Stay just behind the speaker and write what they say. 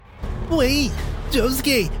Wait!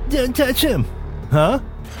 Josuke, don't touch him! Huh?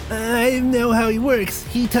 I know how he works.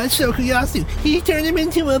 He touched Okuyasu. He turned him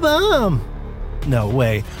into a bomb! No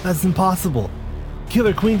way. That's impossible.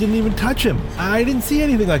 Killer Queen didn't even touch him. I didn't see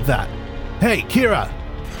anything like that. Hey, Kira!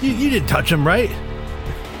 You didn't touch him, right?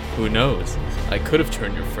 Who knows? I could have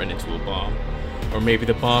turned your friend into a bomb. Or maybe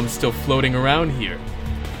the bomb's still floating around here.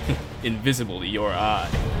 Invisible to your eye.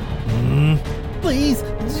 Please,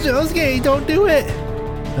 Josuke, don't do it!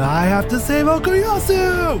 I have to save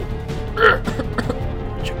Okuyasu!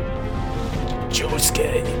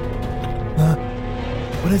 Josuke.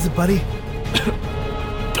 What is it, buddy?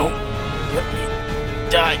 Don't let me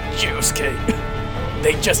die, Josuke.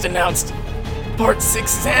 They just announced Part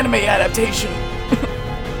 6's anime adaptation.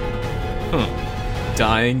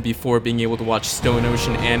 Dying before being able to watch Stone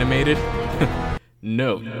Ocean animated?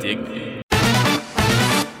 No dignity.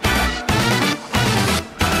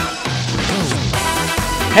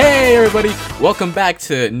 Hey everybody, welcome back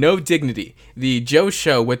to No Dignity, the Joe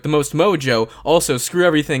show with the most mojo, also screw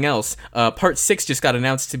everything else. Part 6 just got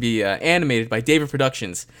announced to be animated by David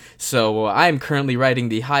Productions, so I'm currently riding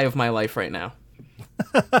the high of my life right now.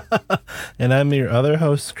 And I'm your other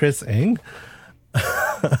host, Chris Ng.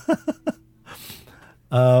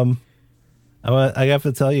 I have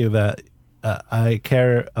to tell you that I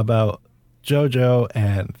care about JoJo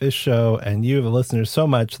and this show and you, the listeners, so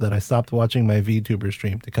much that I stopped watching my VTuber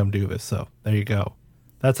stream to come do this. So there you go.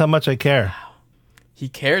 That's how much I care. Wow. He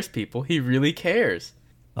cares, people. He really cares.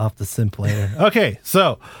 I'll have to simp later. Okay,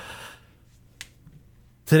 so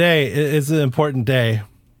today is an important day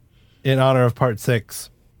in honor of Part 6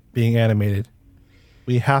 being animated.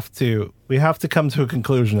 We have to come to a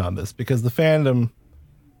conclusion on this because the fandom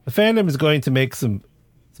is going to make some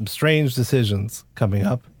strange decisions coming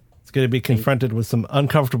up. It's going to be confronted with some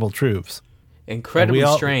uncomfortable truths. Incredibly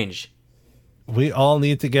strange. We all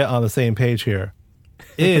need to get on the same page here.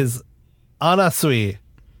 Is Anasui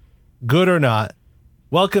good or not?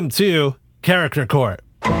 Welcome to Character Court.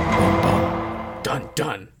 Dun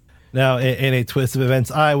dun. Now, in a twist of events,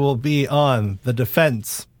 I will be on the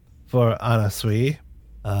defense for Anasui,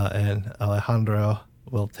 and Alejandro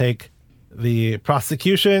will take the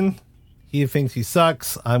prosecution. He thinks he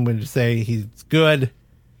sucks. I'm going to say he's good.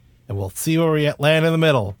 And we'll see where we land in the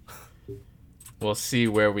middle. We'll see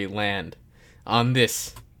where we land on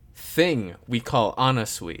this thing we call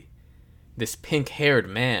Anasui. This pink-haired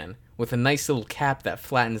man with a nice little cap that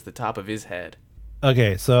flattens the top of his head.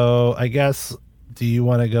 Okay, so I guess, do you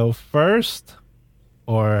want to go first?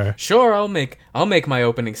 Or sure, I'll make my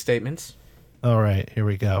opening statements. All right, here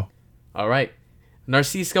we go. All right.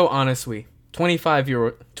 Narcisco Anasui, 25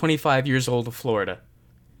 years old of Florida.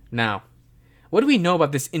 Now, what do we know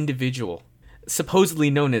about this individual, supposedly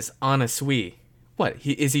known as Anasui? What,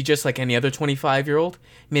 is he just like any other 25-year-old?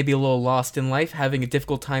 Maybe a little lost in life, having a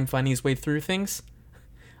difficult time finding his way through things?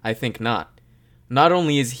 I think not. Not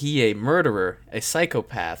only is he a murderer, a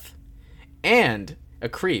psychopath, and a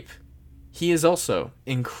creep, he is also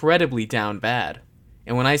incredibly down bad.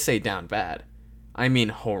 And when I say down bad, I mean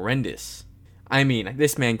horrendous. I mean,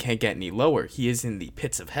 this man can't get any lower. He is in the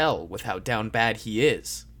pits of hell with how down bad he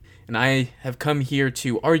is. And I have come here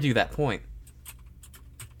to argue that point.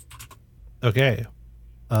 Okay.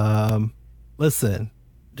 Listen,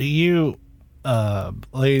 do you,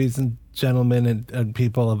 ladies and gentlemen and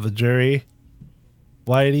people of the jury,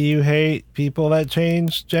 why do you hate people that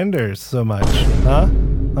change genders so much? Huh?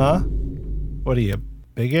 What are you,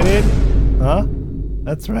 bigoted? Huh?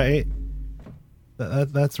 That's right.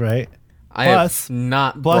 That's right. I have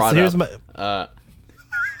not brought here's up...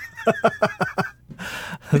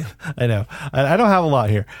 I know. I don't have a lot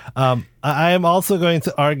here. I am also going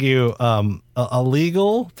to argue a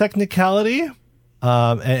legal technicality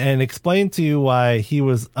and explain to you why he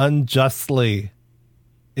was unjustly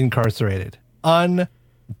incarcerated.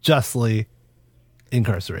 Unjustly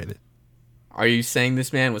incarcerated. Are you saying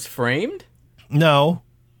this man was framed? No,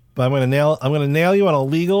 but I'm gonna nail you on a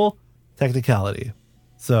legal technicality.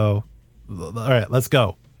 So, all right, let's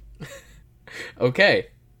go. Okay.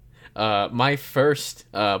 My first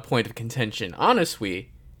point of contention, Anasui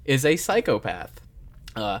is a psychopath.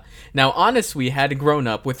 Now, Anasui had grown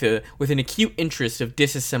up with an acute interest of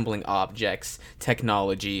disassembling objects,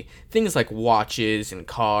 technology, things like watches and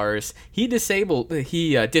cars. He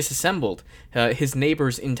disassembled his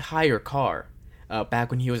neighbor's entire car back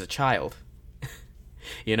when he was a child.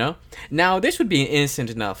 You know? Now, this would be an innocent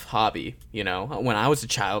enough hobby, you know? When I was a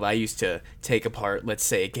child, I used to take apart, let's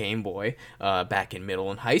say, a Game Boy. Back in middle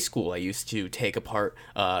and high school, I used to take apart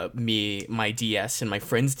my DS and my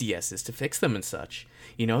friends' DSs to fix them and such.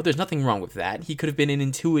 You know, there's nothing wrong with that. He could have been an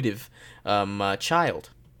intuitive child.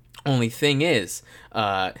 Only thing is,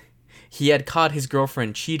 he had caught his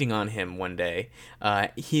girlfriend cheating on him one day.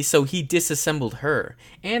 He disassembled her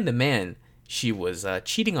and the man she was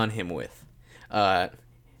cheating on him with.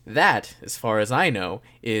 That, as far as I know,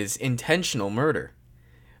 is intentional murder.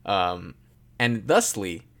 And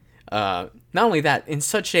thusly, not only that, in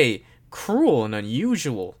such a cruel and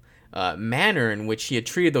unusual manner in which he had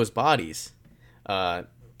treated those bodies,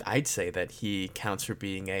 I'd say that he counts for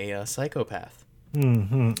being a psychopath.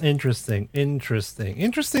 Interesting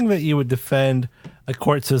that you would defend a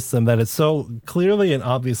court system that is so clearly and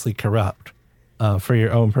obviously corrupt for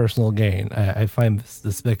your own personal gain. I find this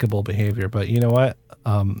despicable behavior, but you know what?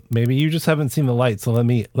 Maybe you just haven't seen the light. So let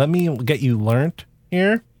me get you learnt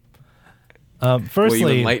here. Firstly,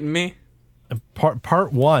 will you enlighten me?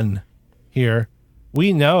 Part one here.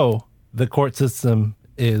 We know the court system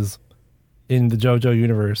is in the JoJo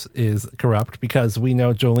universe is corrupt because we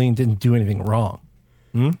know Jolyne didn't do anything wrong.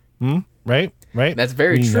 Right? That's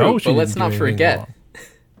very true. But let's not forget.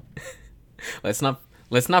 Let's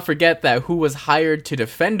not forget that who was hired to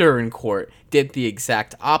defend her in court did the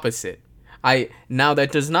exact opposite. Now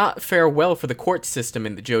that does not fare well for the court system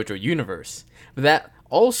in the JoJo universe. That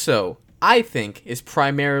also, I think, is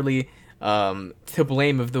primarily to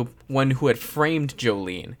blame of the one who had framed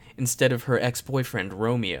Jolyne instead of her ex-boyfriend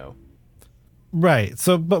Romeo. Right.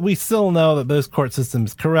 So, but we still know that this court system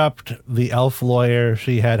is corrupt. The elf lawyer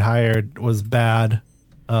she had hired was bad,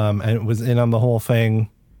 and was in on the whole thing.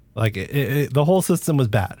 Like the whole system was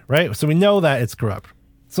bad, right? So we know that it's corrupt.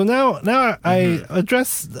 So now I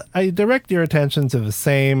direct your attention to the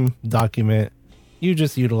same document you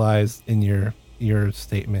just utilized in your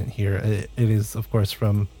statement here. It is, of course,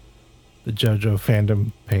 from the JoJo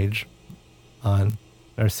fandom page on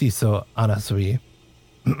Narciso Anasui.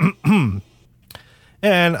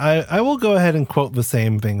 And I will go ahead and quote the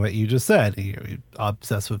same thing that you just said. You're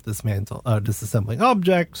obsessed with disassembling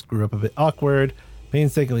objects, grew up a bit awkward,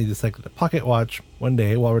 painstakingly dissected a pocket watch. One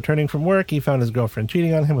day, while returning from work, he found his girlfriend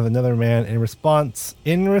cheating on him with another man. In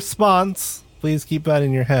response, please keep that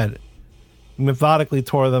in your head, he methodically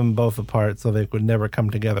tore them both apart so they could never come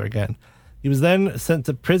together again. He was then sent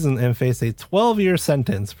to prison and faced a 12-year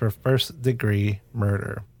sentence for first-degree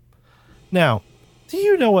murder. Now, do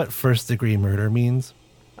you know what first-degree murder means?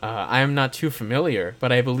 I am not too familiar,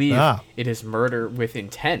 but I believe it is murder with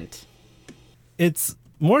intent. It's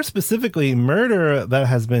more specifically murder that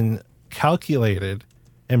has been calculated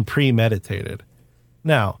and premeditated.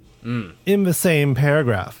 Now, in the same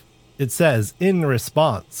paragraph, it says, in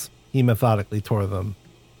response, he methodically tore them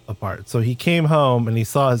apart. So he came home and he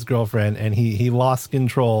saw his girlfriend and he lost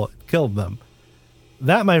control, killed them.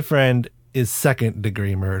 That, my friend, is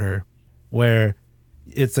second-degree murder, where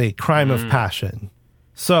it's a crime of passion.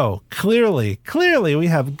 So clearly we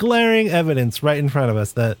have glaring evidence right in front of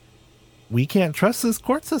us that we can't trust this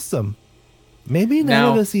court system. Maybe none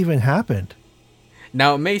of this even happened.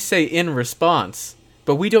 Now, it may say in response,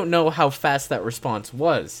 but we don't know how fast that response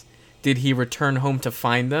was. Did he return home to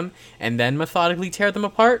find them and then methodically tear them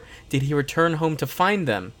apart? Did he return home to find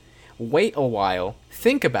them, wait a while,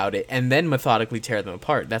 think about it, and then methodically tear them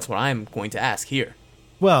apart? That's what I'm going to ask here.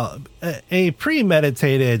 Well, a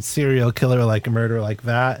premeditated serial killer like a murder like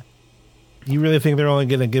that, you really think they're only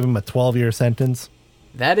going to give him a 12-year sentence?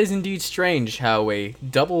 That is indeed strange how a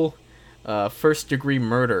double first-degree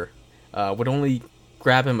murder would only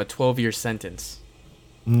grab him a 12-year sentence.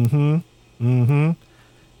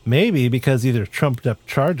 Maybe because either trumped up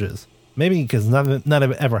charges. Maybe because none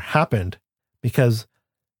of it ever happened. Because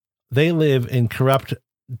they live in corrupt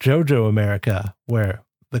JoJo America, where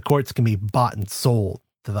the courts can be bought and sold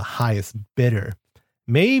to the highest bidder.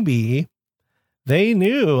 Maybe they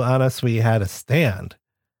knew Anasui had a stand,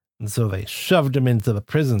 and so they shoved him into the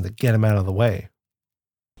prison to get him out of the way.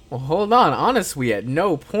 Well, hold on. Anasui at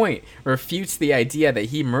no point refutes the idea that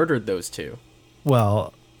he murdered those two.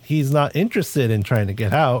 Well, he's not interested in trying to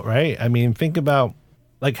get out, right? I mean, think about,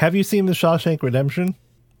 have you seen The Shawshank Redemption?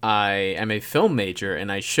 I am a film major,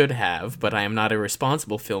 and I should have, but I am not a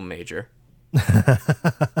responsible film major.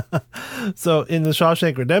 So in The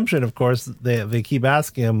Shawshank Redemption, of course, they keep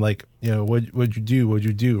asking him, what'd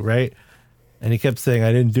you do, right? And he kept saying,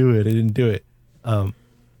 I didn't do it. And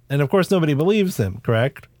of course, nobody believes him,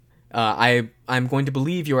 correct? I'm going to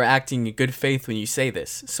believe you are acting in good faith when you say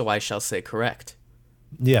this, so I shall say correct.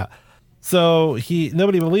 Yeah. So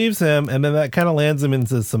nobody believes him, and then that kind of lands him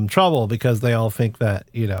into some trouble because they all think that,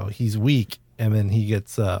 he's weak, and then he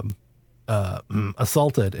gets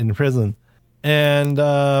assaulted in prison. And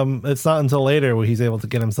it's not until later where he's able to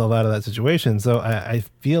get himself out of that situation. So I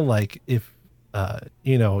feel like if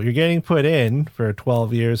you're getting put in for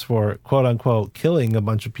 12 years for quote unquote killing a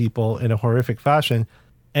bunch of people in a horrific fashion.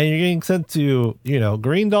 And you're getting sent to,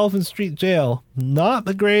 Green Dolphin Street Jail, not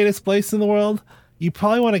the greatest place in the world. You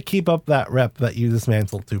probably want to keep up that rep that you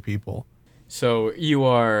dismantled two people. So you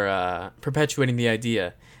are perpetuating the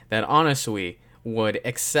idea that Anasui would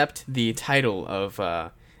accept the title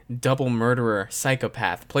of double murderer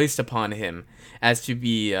psychopath placed upon him as to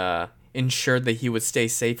be ensured that he would stay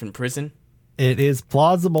safe in prison? It is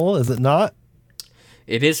plausible, is it not?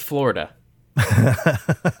 It is Florida.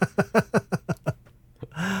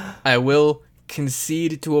 I will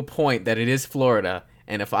concede to a point that it is Florida,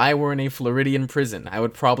 and if I were in a Floridian prison, I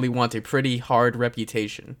would probably want a pretty hard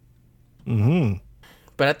reputation. Mm-hmm.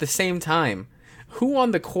 But at the same time, who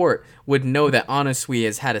on the court would know that Anasui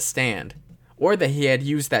has had a stand, or that he had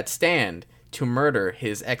used that stand to murder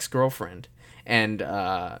his ex-girlfriend and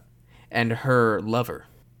her lover?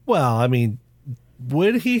 Well, I mean,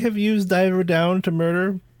 would he have used Diver Down to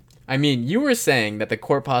murder? I mean, you were saying that the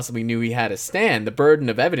court possibly knew he had a stand. The burden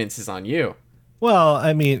of evidence is on you. Well,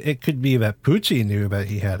 I mean, it could be that Pucci knew that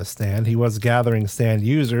he had a stand. He was gathering stand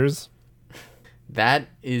users. That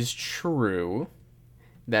is true,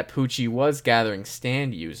 that Pucci was gathering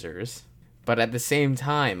stand users. But at the same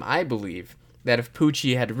time, I believe that if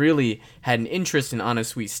Pucci had really had an interest in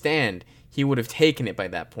Anasui's stand, he would have taken it by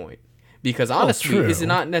that point. Because Anasui is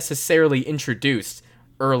not necessarily introduced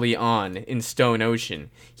early on in Stone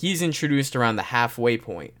Ocean. He's introduced around the halfway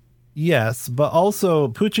point. Yes, but also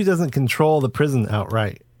Pucci doesn't control the prison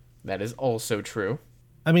outright. That is also true.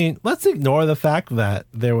 I mean, let's ignore the fact that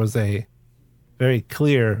there was a very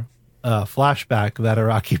clear flashback that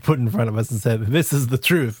Araki put in front of us and said, this is the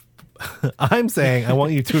truth. I'm saying I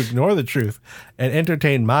want you to ignore the truth and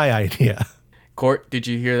entertain my idea. Court, did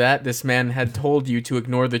you hear that? This man had told you to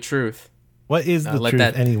ignore the truth. What is the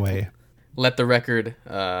truth anyway? Let the record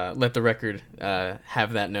have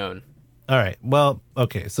that known. All right. Well,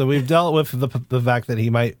 okay. So we've dealt with the fact that he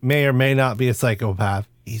may or may not be a psychopath.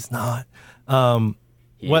 He's not.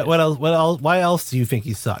 What else? Why else do you think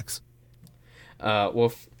he sucks?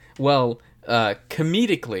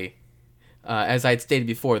 Comedically, as I'd stated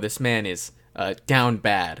before, this man is down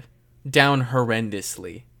bad, down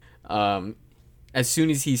horrendously. As soon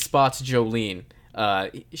as he spots Jolene,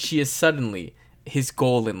 she is suddenly his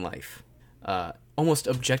goal in life, almost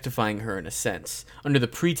objectifying her in a sense, under the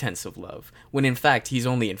pretense of love, when in fact he's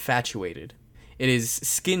only infatuated. It is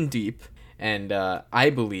skin deep, and I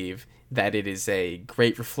believe that it is a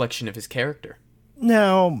great reflection of his character.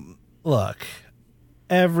 Now, look,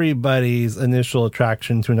 everybody's initial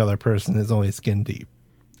attraction to another person is only skin deep.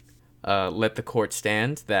 Let the court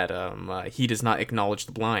stand that he does not acknowledge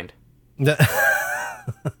the blind.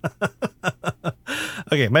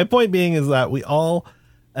 Okay, my point being is that we all,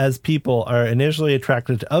 as people, are initially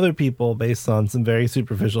attracted to other people based on some very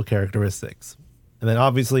superficial characteristics. And then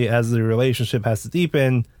obviously as the relationship has to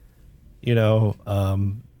deepen, you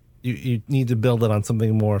need to build it on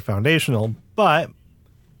something more foundational. But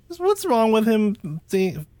what's wrong with him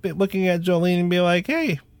looking at Jolene and be like,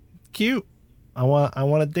 hey, cute. I want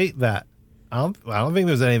to date that. I don't think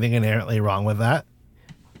there's anything inherently wrong with that.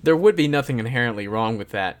 There would be nothing inherently wrong with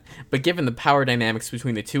that, but given the power dynamics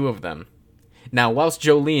between the two of them. Now, whilst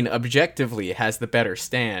Jolene objectively has the better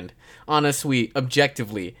stand, Anasui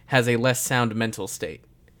objectively has a less sound mental state.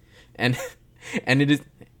 And it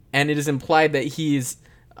is implied that he is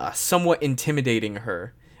somewhat intimidating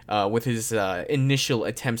her with his initial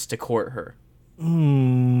attempts to court her.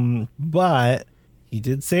 But he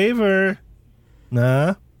did save her.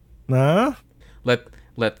 Nah.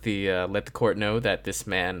 Let the court know that this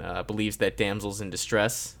man believes that damsels in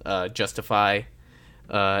distress justify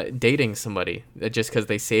dating somebody just because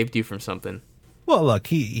they saved you from something. Well, look,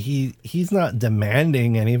 he's not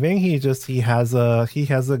demanding anything. He has a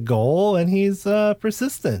goal and he's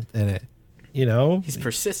persistent in it. He's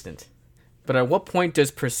persistent. But at what point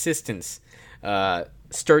does persistence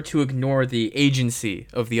start to ignore the agency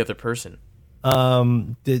of the other person?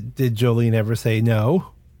 Did Jolene ever say no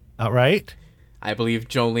outright? I believe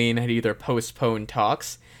Jolene had either postponed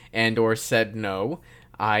talks and or said no.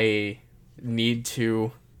 I need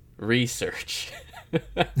to research.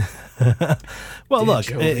 Well, look,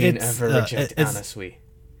 Jolene ever reject Anasui?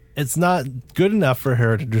 It's not good enough for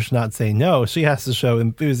her to just not say no. She has to show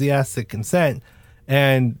enthusiastic consent,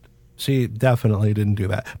 and she definitely didn't do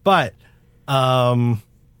that. But I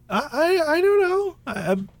don't know.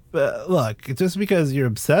 Look, just because you're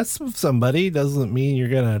obsessed with somebody doesn't mean you're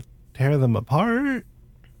gonna tear them apart.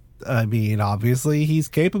 I mean, obviously, he's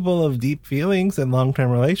capable of deep feelings and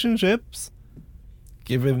long-term relationships.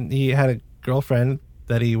 Given he had a girlfriend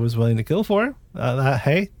that he was willing to kill for.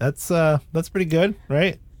 Hey, that's pretty good,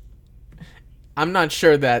 right? I'm not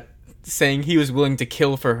sure that saying he was willing to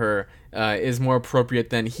kill for her is more appropriate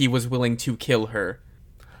than he was willing to kill her.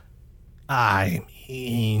 I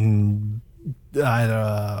mean,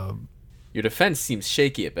 Your defense seems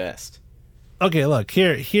shaky at best. okay, look,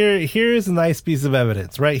 here's a nice piece of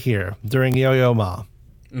evidence right here during Yo-Yo Ma.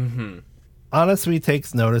 Mm-hmm. Anasui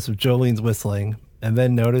takes notice of Jolene's whistling and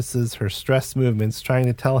then notices her stressed movements, trying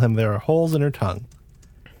to tell him there are holes in her tongue.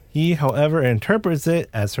 He, however, interprets it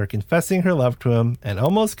as her confessing her love to him and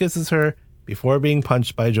almost kisses her before being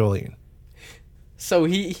punched by Jolene. So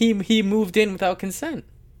he moved in without consent.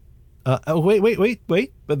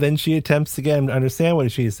 Wait. But then she attempts to get him to understand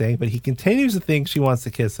what she is saying, but he continues to think she wants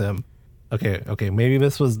to kiss him. Okay. Maybe I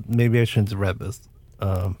shouldn't have read this.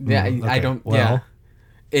 I don't. Well, yeah.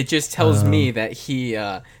 It just tells me that he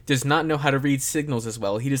does not know how to read signals as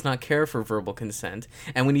well. He does not care for verbal consent.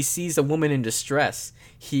 And when he sees a woman in distress,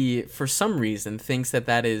 he, for some reason, thinks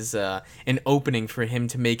that is an opening for him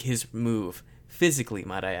to make his move. Physically,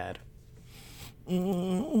 might I add.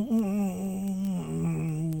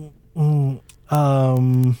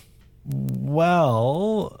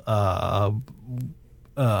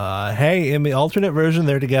 Hey, in the alternate version,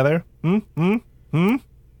 they're together.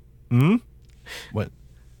 What?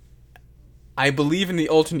 I believe in the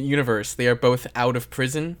alternate universe they are both out of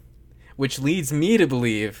prison, which leads me to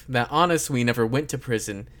believe that Anasui never went to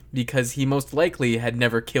prison because he most likely had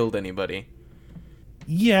never killed anybody.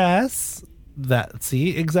 Yes,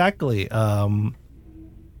 exactly. This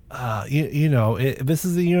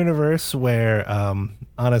is a universe where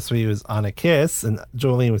Anasui was on a kiss and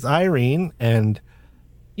Jolene was Irene, and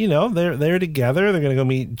they're together. They're gonna go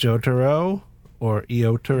meet Jotaro. Or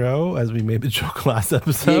Iotaro, as we made the joke last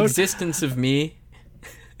episode. The existence of me,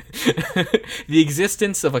 the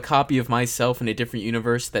existence of a copy of myself in a different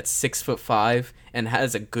universe that's 6'5" and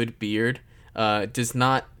has a good beard, does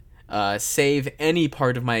not save any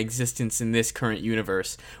part of my existence in this current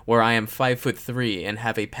universe where I am 5'3" and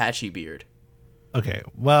have a patchy beard. Okay,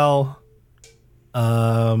 well,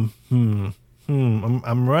 I'm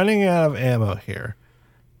running out of ammo here.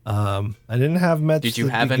 I didn't have much Did you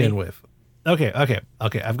to have begin any? with. Okay.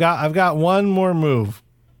 I've got one more move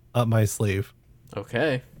up my sleeve.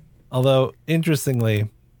 Okay. Although interestingly,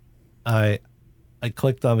 I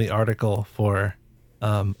clicked on the article for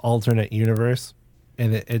alternate universe,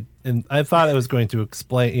 and and I thought it was going to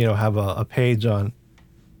explain, have a page on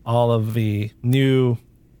all of the new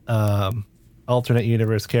alternate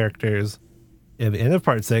universe characters in the end of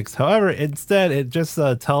part 6. However, instead it just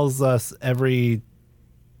tells us every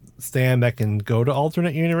stand that can go to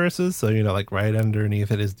alternate universes, so like right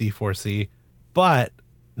underneath it is D4C. But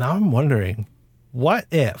now I'm wondering, what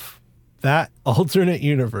if that alternate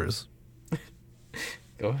universe,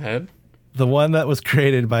 Go ahead. the one that was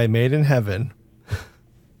created by Made in Heaven,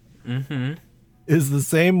 is the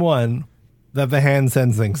same one that the hand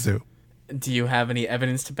sends things to? Do you have any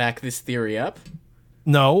evidence to back this theory up?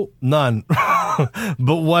 No, none.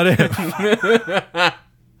 But what if?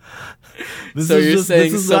 So you're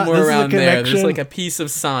saying somewhere around there, there's like a piece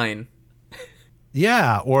of sign.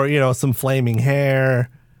 Yeah, or some flaming hair,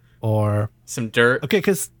 or some dirt. Okay,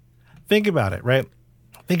 because think about it, right?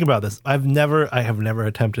 Think about this. I have never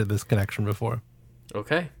attempted this connection before.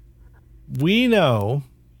 Okay. We know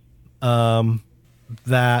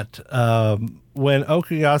that when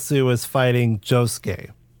Okuyasu was fighting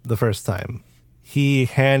Josuke the first time, he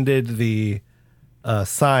handed the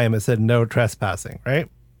sign that said "No trespassing," right?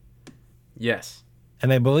 Yes.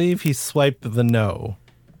 And I believe he swiped the no,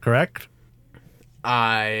 correct?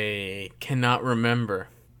 I cannot remember.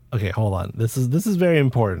 Okay, hold on. This is very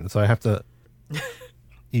important, so I have to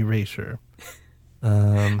erasure.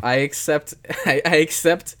 I accept. I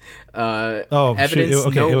accept. Evidence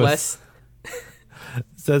Okay, less. It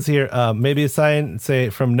says here, maybe a sign say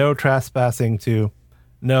from no trespassing to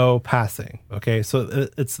no passing. Okay, so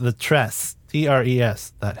it's the tres,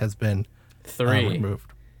 TRES, that has been 3 removed.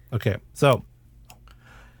 Okay, so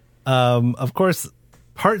of course,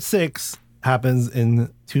 part 6 happens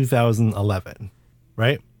in 2011,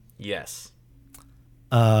 right? Yes.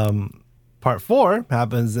 Part 4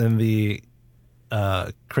 happens in the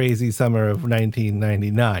crazy summer of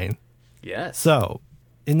 1999. Yes. So,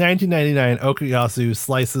 in 1999, Okuyasu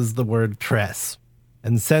slices the word tres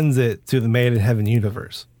and sends it to the Made in Heaven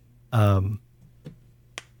universe. At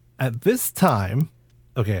this time,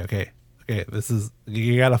 okay, this is,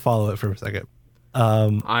 you gotta follow it for a second.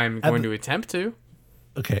 I'm going to attempt to.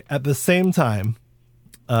 Okay, at the same time,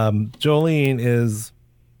 Jolene is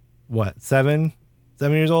what, 7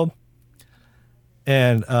 years old?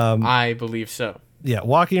 And I believe so. Yeah,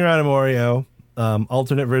 walking around in Morio,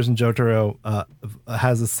 alternate version Jotaro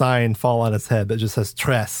has a sign fall on his head that just says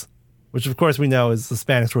tres, which of course we know is the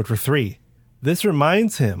Spanish word for three. This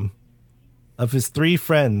reminds him of his three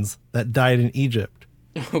friends that died in Egypt.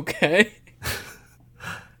 Okay.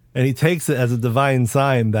 And he takes it as a divine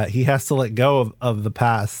sign that he has to let go of the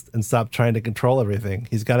past and stop trying to control everything.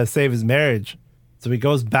 He's got to save his marriage. So he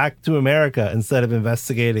goes back to America instead of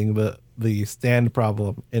investigating the stand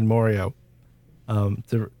problem in Morio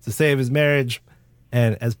to save his marriage.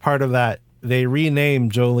 And as part of that, they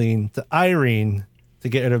rename Jolene to Irene to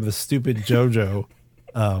get rid of the stupid JoJo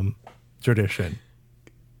tradition.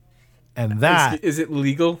 And that... Is it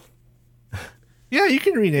legal? Yeah, you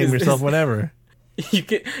can rename yourself whenever.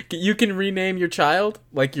 You can rename your child,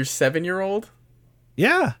 like your 7-year-old?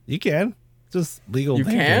 Yeah, you can. Just legal You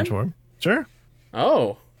name can? change for him. Sure.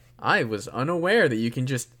 Oh, I was unaware that you can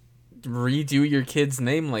just redo your kid's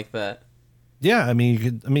name like that. Yeah, I mean, you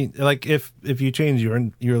could. I mean, like if you change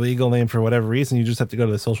your legal name for whatever reason, you just have to go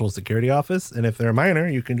to the Social Security office, and if they're a minor,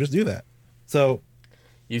 you can just do that. So,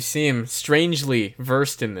 You seem strangely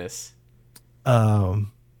versed in this,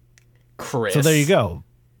 Chris. so there you go.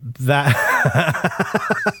 That.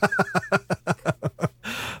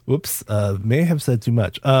 Whoops. May have said too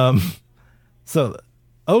much. So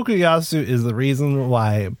Okuyasu is the reason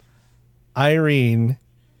why Irene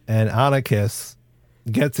and Anakis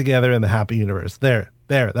get together in the happy universe. There.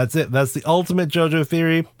 That's it. That's the ultimate JoJo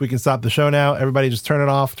theory. We can stop the show now. Everybody just turn it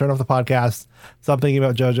off. Turn off the podcast. Stop thinking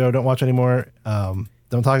about JoJo. Don't watch anymore.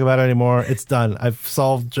 Don't talk about it anymore. It's done. I've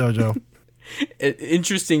solved JoJo.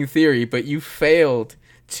 Interesting theory, but you failed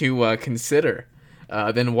to consider.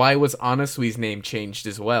 Then why was Anasui's name changed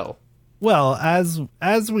as well? Well, as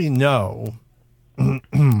we know,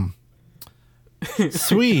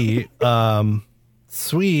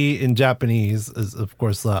 Sui in Japanese is of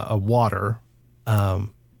course a water. I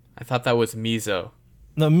thought that was Mizo.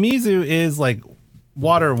 No, Mizu is like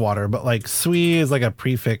water, but like Sui is like a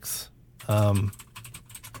prefix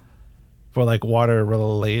for like water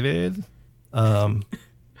related. Oh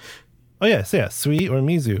yeah, so yeah, Sui or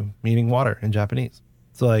Mizu meaning water in Japanese.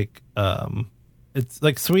 So like it's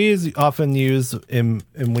like Sui is often used in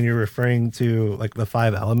when you're referring to like the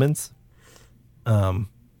 5 elements.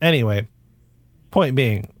 Anyway, point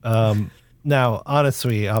being, now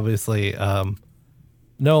Anasui obviously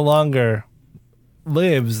no longer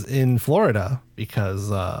lives in Florida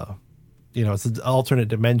because it's an alternate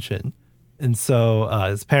dimension. And so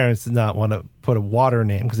his parents did not want to put a water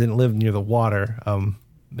name because they didn't live near the water.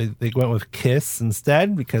 They went with Kiss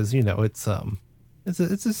instead because it's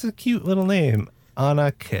just a cute little name,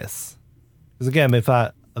 Anna Kiss. Because again,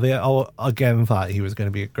 they all thought he was going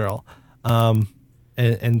to be a girl,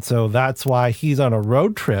 and so that's why he's on a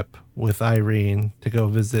road trip with Irene to go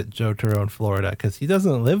visit Jotaro in Florida because he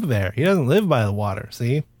doesn't live there. He doesn't live by the water.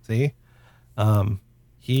 See.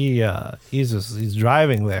 He's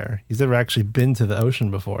driving there. He's never actually been to the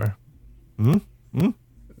ocean before.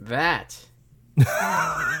 That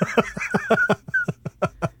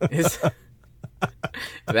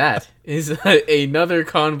is another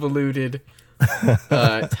convoluted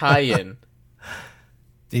tie-in.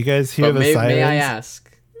 Do you guys hear the sirens? May I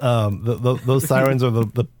ask? Those sirens are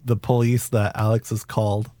the police that Alex has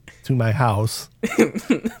called to my house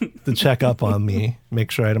to check up on me,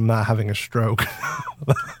 make sure I'm not having a stroke.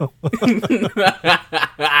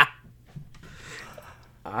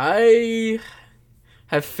 I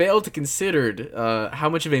have failed to consider how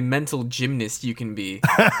much of a mental gymnast you can be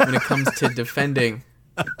when it comes to defending.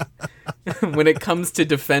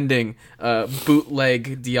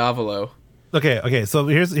 Bootleg Diavolo. Okay. So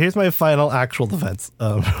here's my final actual defense,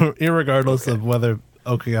 irregardless of whether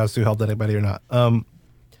Okuyasu helped anybody or not.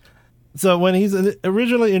 So when he's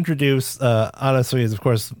originally introduced, Anasui is of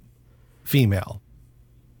course female,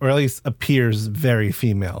 or at least appears very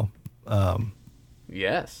female.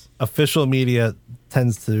 Yes. Official media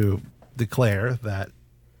tends to declare that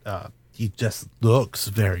he just looks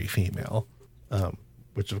very female,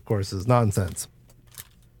 which of course is nonsense.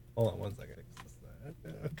 Hold on one second.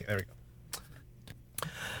 Okay, there we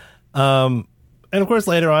go. And of course,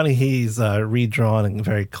 later on, he's redrawn and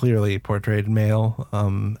very clearly portrayed male,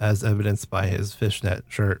 as evidenced by his fishnet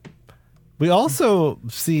shirt. We also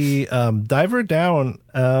see Diver Down,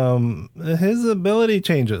 his ability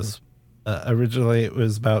changes. Originally, it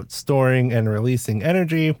was about storing and releasing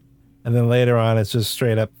energy, and then later on, it's just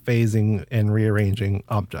straight up phasing and rearranging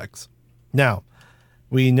objects. Now,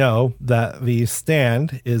 we know that the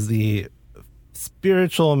stand is the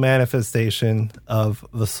spiritual manifestation of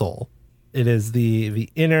the soul. It is the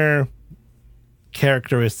inner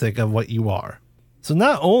characteristic of what you are. So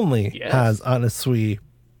not only Yes. has Anasui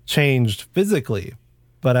changed physically,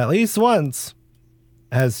 but at least once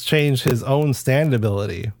has changed his own stand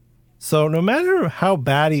ability. So no matter how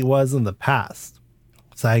bad he was in the past,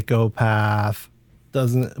 psychopath,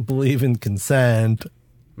 doesn't believe in consent,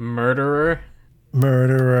 Murderer.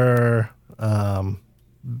 murderer,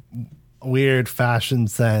 weird fashion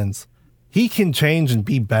sense, he can change and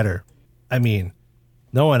be better. I mean,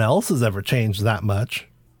 no one else has ever changed that much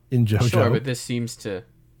in JoJo. Sure, but this seems to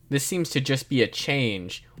just be a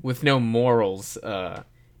change with no morals,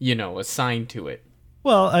 assigned to it.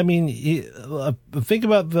 Well, I mean, think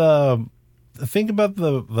about the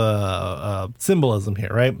symbolism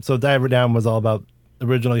here, right? So Diver Down was all about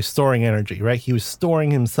originally storing energy, right? He was storing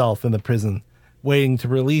himself in the prison, waiting to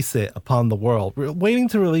release it upon the world, waiting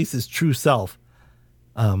to release his true self,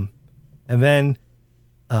 and then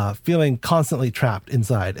feeling constantly trapped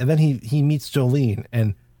inside. And then he meets Jolene,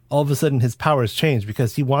 and all of a sudden his powers change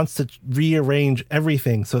because he wants to rearrange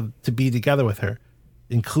everything so to be together with her,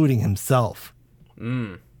 including himself.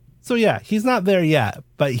 So yeah, he's not there yet,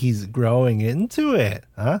 but he's growing into it.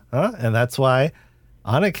 And that's why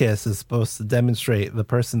Anarchist is supposed to demonstrate the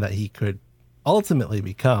person that he could ultimately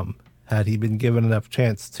become had he been given enough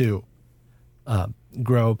chance to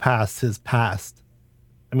grow past his past.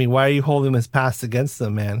 I mean, why are you holding his past against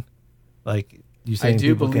him, man? Like, you saying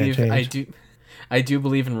people can't change? I do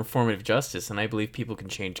believe in reformative justice, and I believe people can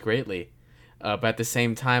change greatly. But at the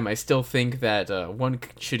same time, I still think that one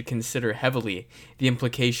should consider heavily the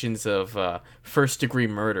implications of first-degree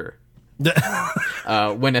murder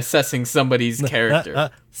when assessing somebody's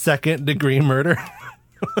character. Second-degree murder?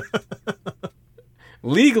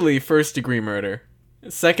 Legally, first-degree murder.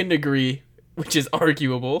 Second-degree, which is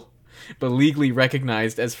arguable, but legally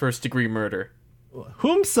recognized as first-degree murder.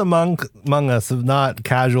 Whom's among us have not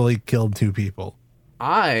casually killed two people?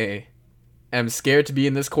 I am scared to be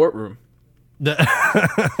in this courtroom. All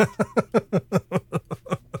right,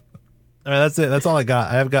 that's it. That's all I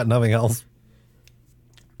got. I have got nothing else.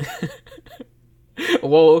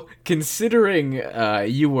 Well, considering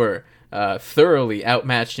you were thoroughly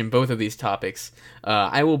outmatched in both of these topics,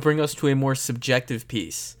 I will bring us to a more subjective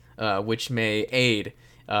piece, which may aid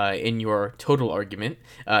in your total argument.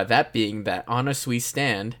 That being that Anasui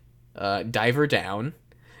Stand, Diver Down,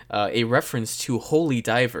 a reference to Holy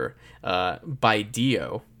Diver by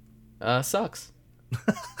Dio, sucks.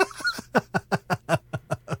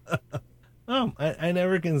 I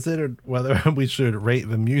never considered whether we should rate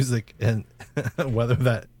the music and whether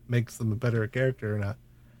that makes them a better character or not.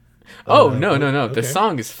 No. Okay. The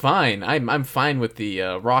song is fine. I'm fine with the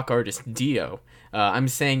rock artist Dio. I'm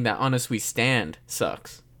saying that Anasui Stand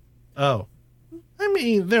sucks. Oh, I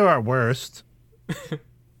mean, there are worst.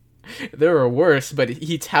 There are worse, but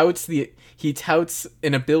he touts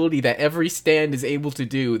an ability that every stand is able to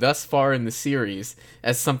do thus far in the series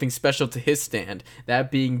as something special to his stand,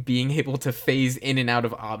 that being able to phase in and out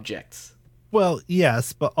of objects. Well,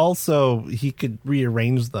 yes, but also he could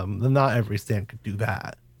rearrange them. Not every stand could do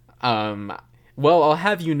that. Well, I'll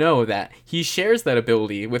have you know that he shares that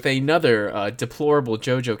ability with another deplorable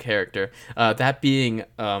JoJo character, that being,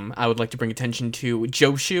 I would like to bring attention to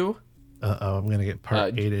Joshu. Uh-oh, I'm going to get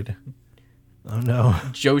part-gated. Oh, no.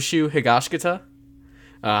 Joshu Higashikata.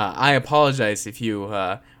 I apologize if you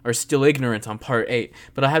are still ignorant on Part 8,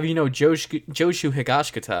 but I'll have you know Joshu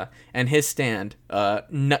Higashikata and his stand,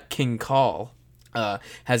 Nut King Call,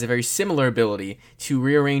 has a very similar ability to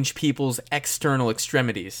rearrange people's external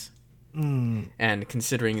extremities. And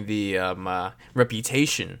considering the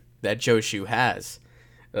reputation that Joshu has,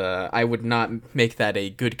 I would not make that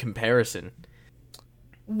a good comparison.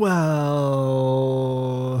 Well,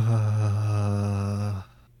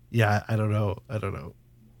 yeah, I don't know.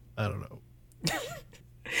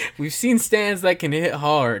 We've seen stands that can hit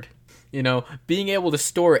hard. You know, being able to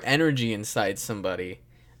store energy inside somebody,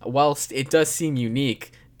 whilst it does seem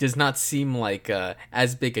unique, does not seem like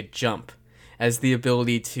as big a jump as the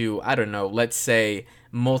ability to, I don't know, let's say,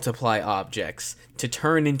 multiply objects, to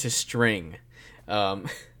turn into string.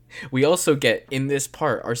 We also get, in this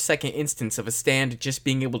part, our second instance of a stand just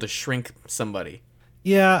being able to shrink somebody.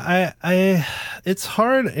 Yeah, I it's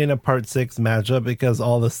hard in a Part 6 matchup because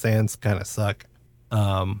all the stands kind of suck,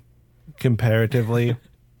 comparatively.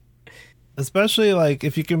 Especially, like,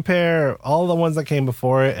 if you compare all the ones that came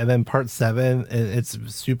before it and then Part 7, it's a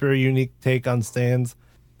super unique take on stands.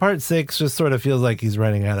 Part 6 just sort of feels like he's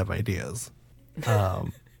running out of ideas.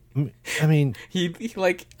 I mean,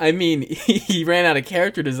 he ran out of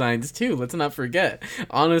character designs too. Let's not forget.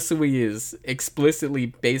 Anasui is explicitly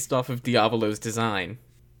based off of Diavolo's design.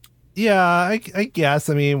 Yeah, I guess.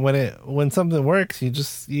 I mean, when something works,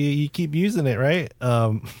 you keep using it, right?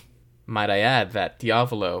 Might I add that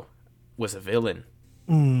Diavolo was a villain.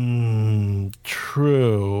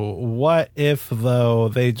 True. What if though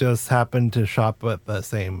they just happen to shop at the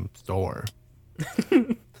same store?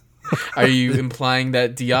 Are you implying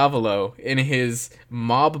that Diavolo, in his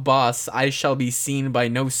mob boss, I shall be seen by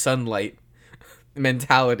no sunlight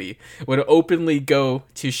mentality, would openly go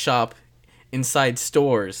to shop inside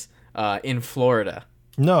stores in Florida?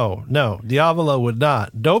 No, Diavolo would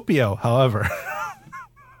not. Doppio, however.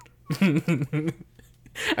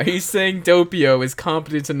 Are you saying Doppio is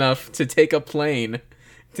competent enough to take a plane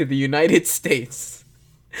to the United States?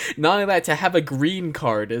 Not only that, to have a green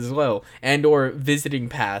card as well, and or visiting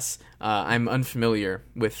pass. I'm unfamiliar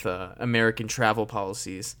with American travel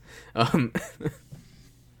policies. To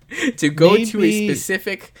go to a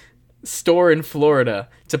specific store in Florida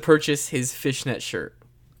to purchase his fishnet shirt.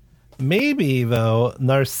 Maybe though,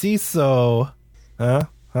 Narciso,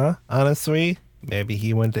 honestly, maybe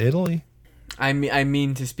he went to Italy. I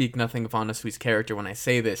mean to speak nothing of Anasui's character when I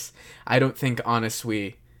say this. I don't think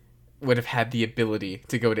Anasui would have had the ability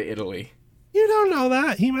to go to Italy. You don't know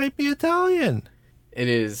that. He might be Italian. It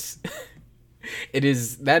is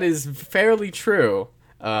that is fairly true.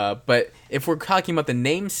 But if we're talking about the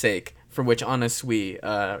namesake from which Anasui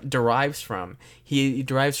derives from, he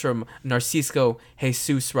derives from Narciso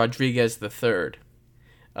Jesus Rodriguez III,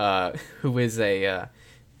 who is a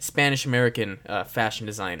Spanish-American fashion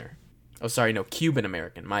designer. Oh, sorry, no,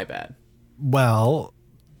 Cuban-American, my bad. Well,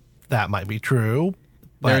 that might be true.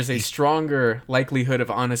 There's a stronger likelihood of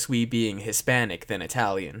Anasui being Hispanic than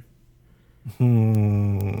Italian.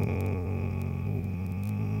 And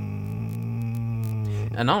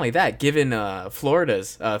not only that, given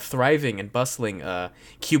Florida's thriving and bustling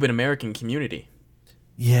Cuban-American community.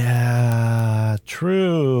 Yeah,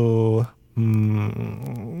 true.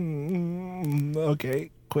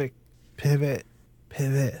 Okay, quick pivot.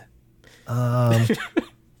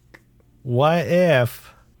 What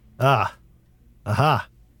if?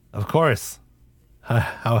 Of course.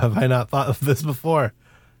 How have I not thought of this before?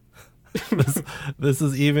 This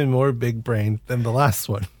is even more big brain than the last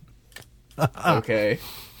one. Okay.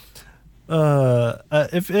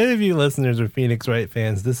 If any of you listeners are Phoenix Wright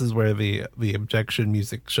fans, this is where the objection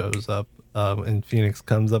music shows up, and Phoenix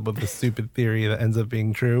comes up with a stupid theory that ends up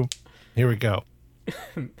being true. Here we go.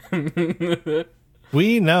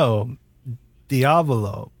 We know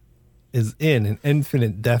Diavolo is in an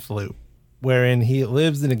infinite death loop, wherein he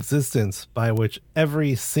lives an existence by which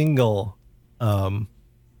every single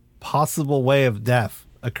possible way of death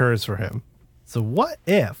occurs for him. So what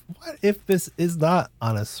if this is not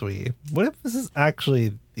Anasui? What if this is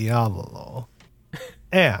actually Diavolo?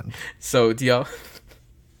 And so okay,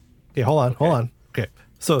 hold on. Okay,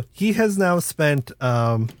 so he has now spent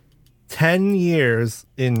 10 years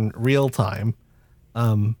in real time,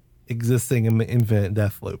 existing in the infinite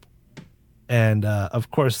death loop, and of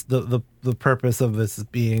course the purpose of this is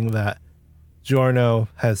being that Giorno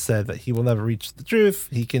has said that he will never reach the truth.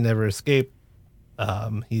 He can never escape.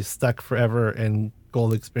 He's stuck forever in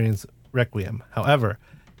Gold Experience Requiem. However,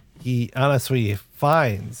 Anasui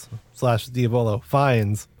finds Diavolo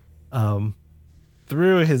finds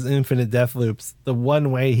through his infinite death loops the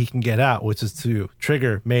one way he can get out, which is to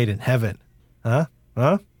trigger Made in Heaven. Huh?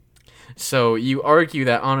 So you argue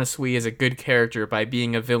that Anasui is a good character by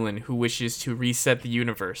being a villain who wishes to reset the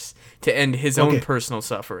universe to end his own personal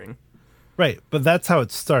suffering. Right, but that's how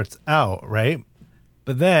it starts out, right?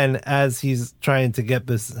 But then, as he's trying to get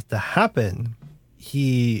this to happen,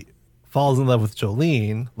 he falls in love with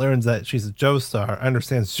Jolene, learns that she's a Joestar,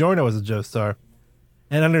 understands Giorno is a Joestar,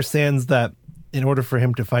 and understands that in order for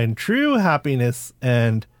him to find true happiness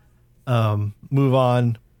and move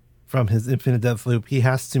on from his infinite death loop, he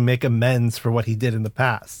has to make amends for what he did in the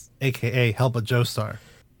past, aka help a Joestar.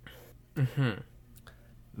 Mm-hmm.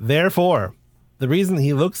 Therefore, the reason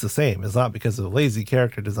he looks the same is not because of lazy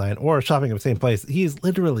character design or shopping at the same place. He is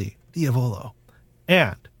literally Diavolo,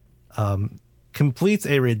 and completes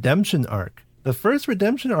a redemption arc, the first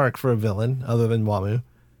redemption arc for a villain other than Wamu,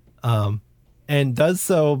 and does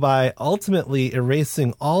so by ultimately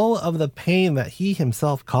erasing all of the pain that he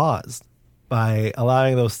himself caused by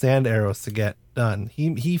allowing those stand arrows to get done.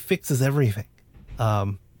 He fixes everything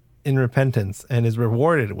in repentance and is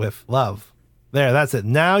rewarded with love. There, that's it.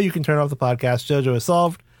 Now you can turn off the podcast. JoJo is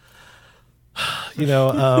solved.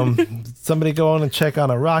 Somebody go on and check on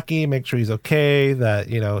a Rocky, make sure he's okay, that,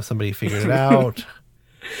 somebody figured it out.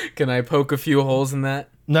 Can I poke a few holes in that?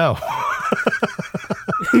 No.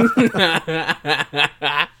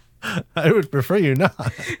 I would prefer you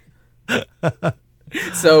not.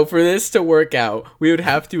 So for this to work out, we would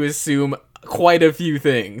have to assume quite a few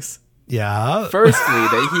things. Yeah. Firstly,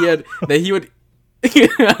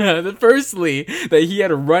 Firstly, that he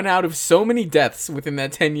had run out of so many deaths within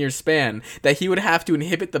that 10-year span that he would have to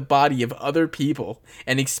inhabit the body of other people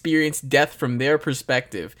and experience death from their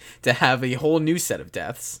perspective to have a whole new set of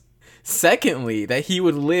deaths. Secondly, that he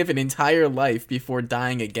would live an entire life before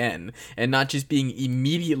dying again and not just being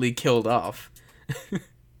immediately killed off.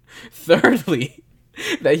 Thirdly,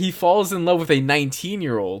 that he falls in love with a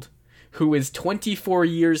 19-year-old who is 24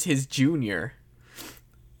 years his junior.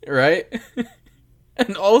 Right?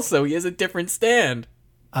 And also, he has a different stand.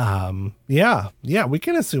 Yeah, we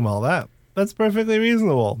can assume all that. That's perfectly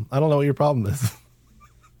reasonable. I don't know what your problem is.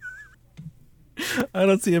 I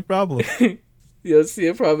don't see a problem. You don't see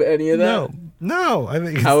a problem with any of that? No. I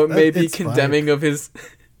think how it may be condemning of his,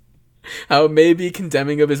 how it may be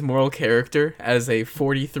condemning of his moral character as a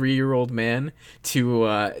 43-year-old man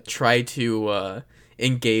to try to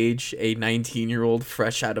engage a 19-year-old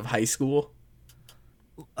fresh out of high school.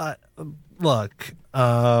 Look,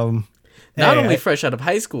 not only fresh out of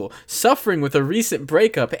high school, suffering with a recent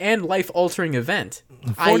breakup and life-altering event,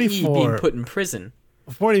 i.e. being put in prison.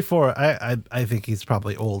 44, I think he's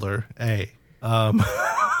probably older. Hey,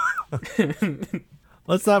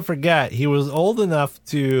 let's not forget, he was old enough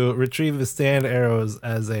to retrieve the stand arrows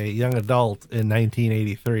as a young adult in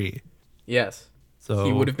 1983. Yes. So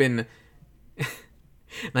he would have been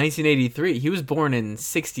 1983. He was born in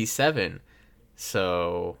 67.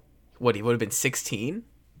 So what, he would have been 16?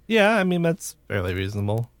 Yeah, I mean that's fairly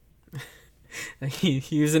reasonable.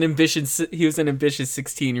 He was an ambitious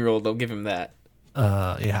 16-year-old. I'll give him that.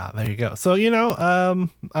 Yeah, there you go. So, I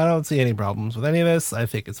don't see any problems with any of this. I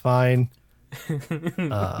think it's fine.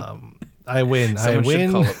 I win. Someone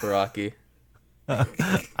should call up Rocky.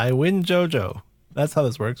 I win JoJo. That's how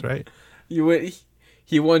this works, right? You win.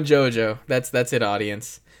 He won JoJo. That's it,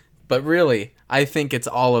 audience. But really, I think it's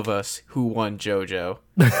all of us who won JoJo.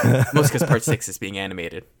 Most because Part 6 is being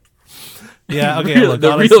animated. Yeah, okay. Look,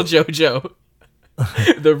 the real JoJo.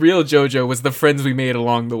 The real JoJo was the friends we made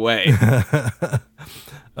along the way.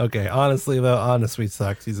 Okay, honestly though, Honestly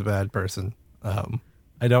sucks. He's a bad person.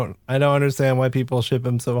 I don't understand why people ship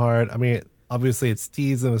him so hard. I mean, obviously it's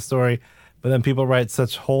teased in the story, but then people write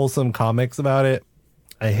such wholesome comics about it.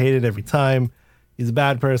 I hate it every time. He's a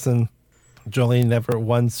bad person. Jolene never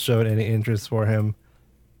once showed any interest for him.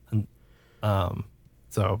 And,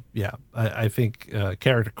 so yeah, I think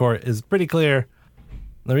character court is pretty clear.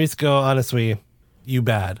 Norisco, Anasui, you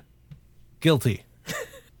bad. Guilty.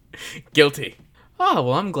 Guilty. Oh,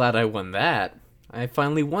 well, I'm glad I won that. I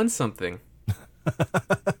finally won something.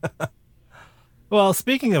 Well,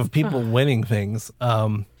 speaking of people winning things,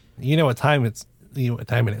 you know what time it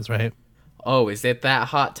is, right? Oh, is it that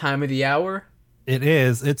hot time of the hour? It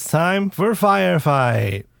is. It's time for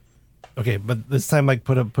Firefight. Okay, but this time, like,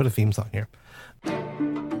 put a theme song here.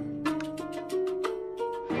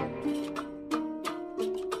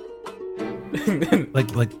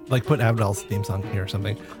 like put Abdal's theme song here or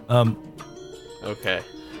something. Okay.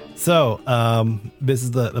 So, this is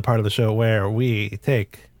the part of the show where we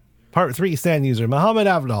take Part 3 stand user Muhammad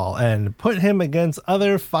Abdal and put him against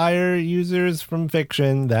other fire users from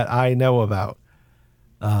fiction that I know about.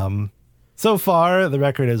 So far, the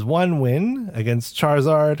record is 1 win against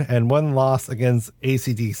Charizard and 1 loss against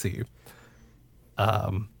AC/DC.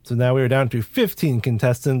 So now we are down to 15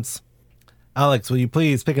 contestants. Alex, will you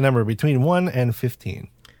please pick a number between 1 and 15?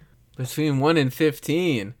 Between 1 and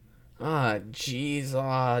 15? Ah, jeez.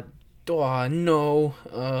 No.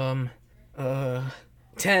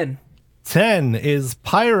 10. 10 is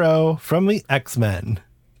Pyro from the X-Men.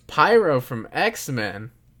 Pyro from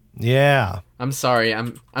X-Men? Yeah. I'm sorry.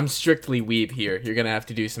 I'm strictly weeb here. You're going to have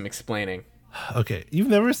to do some explaining. Okay. You've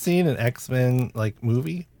never seen an X-Men like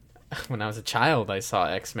movie? When I was a child, I saw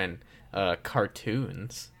X-Men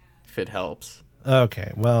cartoons, if it helps.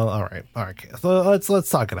 Okay. Well, all right. Okay. So let's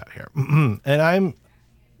talk it out here. And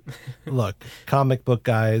look, comic book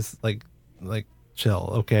guys, like chill,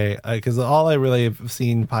 okay? Because all I really have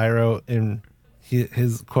seen Pyro in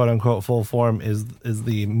his quote unquote full form is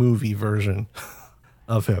the movie version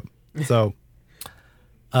of him. So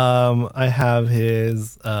I have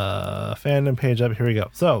his fandom page up. Here we go.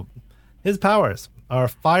 So his powers are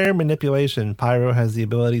fire manipulation. Pyro has the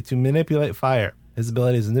ability to manipulate fire. His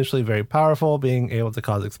ability is initially very powerful, being able to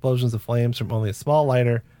cause explosions of flames from only a small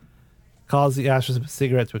lighter, cause the ashes of a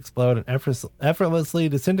cigarette to explode, and effortlessly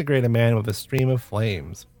disintegrate a man with a stream of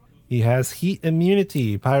flames. He has heat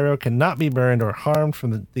immunity. Pyro cannot be burned or harmed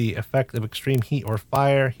from the effect of extreme heat or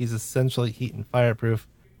fire. He's essentially heat and fireproof.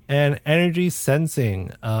 And energy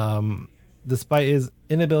sensing. Despite his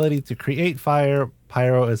inability to create fire,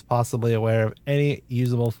 Pyro is possibly aware of any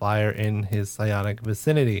usable fire in his psionic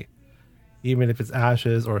vicinity. Even if it's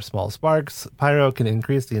ashes or small sparks, Pyro can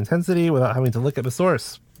increase the intensity without having to look at the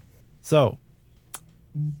source. So,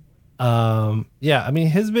 yeah, I mean,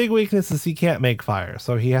 his big weakness is he can't make fire,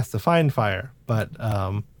 so he has to find fire. But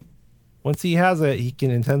once he has it, he can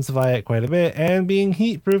intensify it quite a bit, and being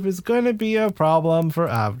heat proof is going to be a problem for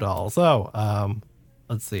Avdol. So,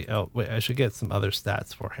 let's see. Oh, wait, I should get some other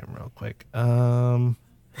stats for him real quick.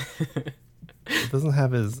 It doesn't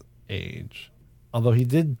have his age. Although he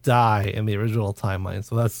did die in the original timeline,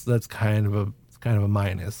 so that's kind of a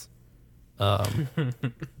minus. Yeah,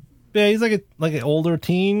 he's like an older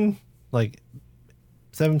teen, like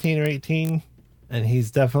 17 or 18, and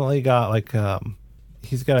he's definitely got like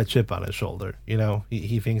he's got a chip on his shoulder. You know,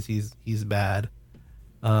 he thinks he's bad.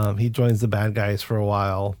 He joins the bad guys for a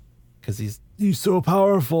while because he's so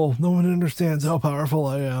powerful. No one understands how powerful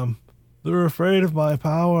I am. They're afraid of my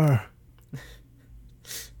power.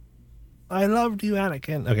 I loved you,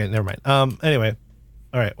 Anakin. Okay, never mind. Anyway,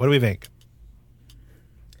 all right. What do we think?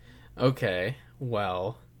 Okay,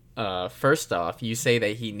 well, first off, you say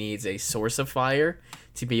that he needs a source of fire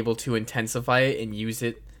to be able to intensify it and use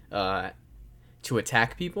it to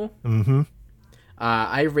attack people. Mm-hmm.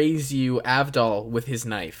 I raise you Avdol with his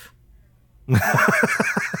knife.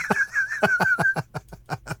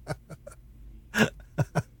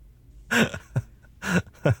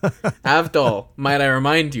 Avdol, might I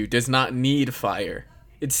remind you, does not need fire.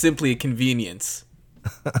 It's simply a convenience.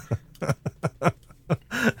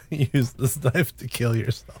 Use this knife to kill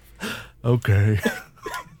yourself. Okay.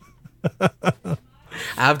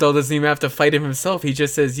 Avdol doesn't even have to fight him himself. He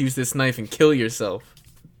just says use this knife and kill yourself.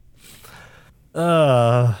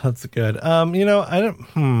 That's good. You know, I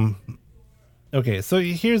don't Okay, so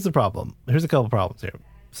here's the problem. Here's a couple problems here.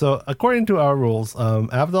 So, according to our rules,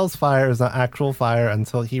 Avdol's fire is not actual fire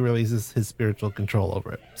until he releases his spiritual control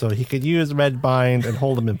over it. So he could use Red Bind and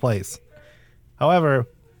hold him in place. However,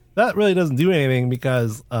 that really doesn't do anything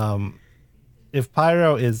because if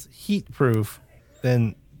Pyro is heat proof,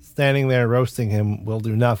 then standing there roasting him will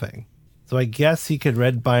do nothing. So I guess he could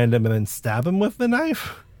Red Bind him and then stab him with the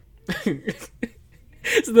knife?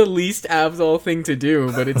 It's the least Avdol thing to do,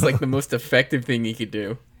 but it's like the most effective thing he could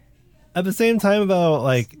do. At the same time, though,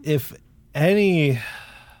 like, if any...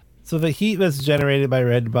 So the heat that's generated by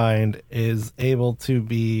Red Bind is able to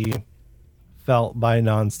be felt by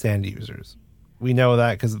non-stand users. We know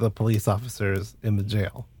that because of the police officers in the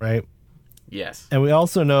jail, right? Yes. And we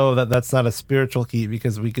also know that that's not a spiritual heat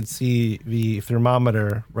because we could see the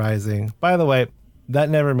thermometer rising. By the way, that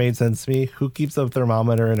never made sense to me. Who keeps a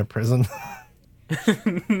thermometer in a prison?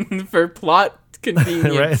 For plot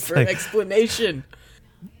convenience, Right? for explanation.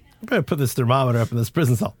 I'm going to put this thermometer up in this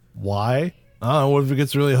prison cell. Why? I don't know. What if it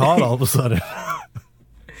gets really hot all of a sudden?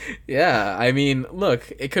 Yeah, I mean,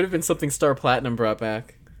 look, it could have been something Star Platinum brought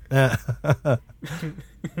back. You want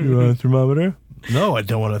a thermometer? No, I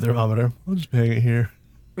don't want a thermometer. I'll just hang it here.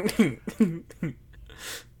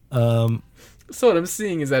 So what I'm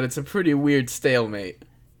seeing is that it's a pretty weird stalemate.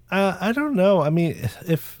 I don't know. I mean,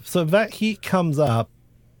 if that heat comes up,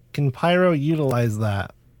 can Pyro utilize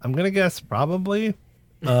that? I'm gonna guess probably.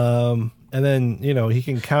 And then he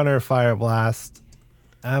can counter Fire Blast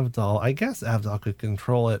Avdol. I guess Avdol could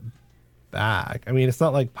control it back. I mean, it's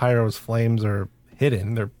not like Pyro's flames are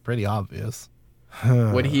hidden; they're pretty obvious.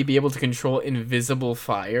 Would he be able to control invisible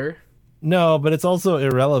fire? No, but it's also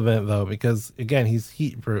irrelevant though because again, he's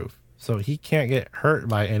heat proof, so he can't get hurt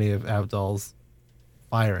by any of Avdol's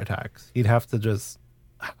fire attacks. He'd have to just...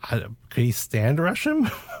 Could he stand rush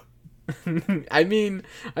him? I mean,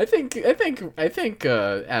 I think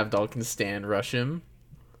Avdol can stand rush him.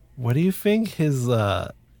 What do you think his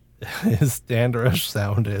stand rush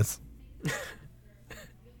sound is?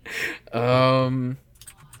 Oh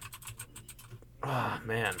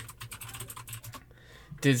man.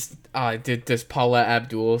 Does Paula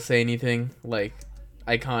Abdul say anything like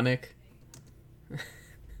iconic?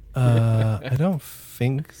 I don't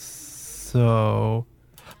think so.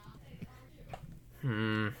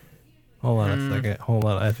 Hold on a second. Hold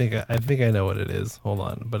on. I think I know what it is. Hold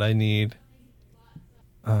on, but I need.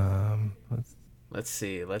 Let's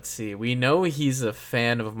see. We know he's a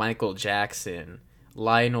fan of Michael Jackson,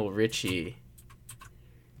 Lionel Richie,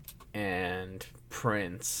 and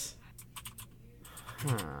Prince.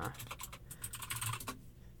 Huh.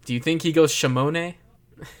 Do you think he goes Shimone?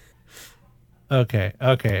 Okay.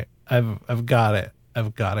 I've got it.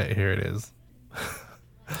 Here it is.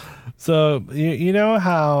 So you know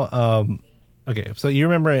how okay, so you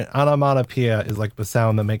remember an onomatopoeia is like the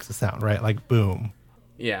sound that makes a sound, right? Like boom.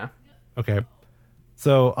 Yeah. Okay.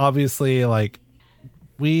 So obviously, like,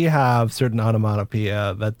 we have certain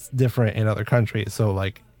onomatopoeia that's different in other countries. So,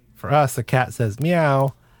 like, for us, the cat says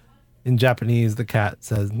meow. In Japanese, the cat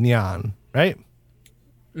says nyan, right?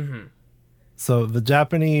 Mm-hmm. So the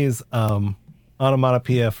Japanese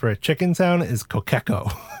onomatopoeia for a chicken sound is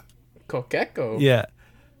kokeko. Kokeko. Yeah.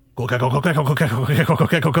 Kokeko, kokeko, kokeko, kokeko,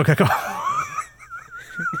 kokeko, kokeko.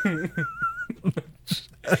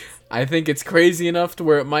 I think it's crazy enough to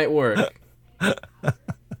where it might work.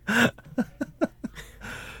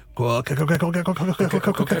 Kokeko, kokeko, kokeko,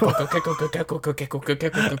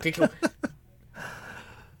 kokeko.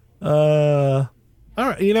 All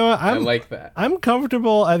right. You know what? I like that. I'm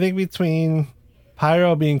comfortable, I think, between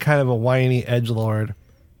Pyro being kind of a whiny edgelord,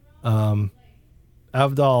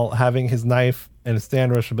 Avdol having his knife and his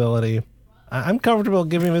stand rush ability. I'm comfortable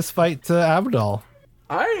giving this fight to Avdol.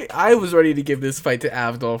 I was ready to give this fight to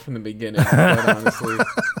Avdol from the beginning, quite honestly.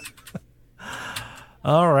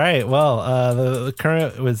 All right. Well, the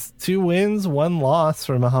current was 2 wins, 1 loss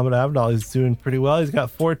for Muhammad Avdol. He's doing pretty well. He's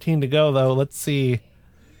got 14 to go, though. Let's see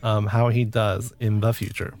how he does in the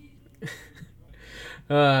future.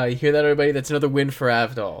 You hear that, everybody? That's another win for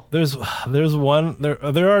Avdol. There's one.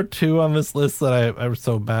 There are 2 on this list that I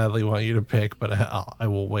so badly want you to pick, but I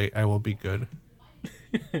will wait. I will be good.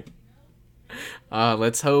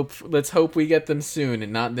 Let's hope we get them soon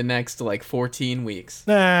and not in the next like 14 weeks.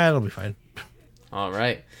 Nah, it'll be fine. All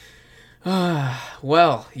right.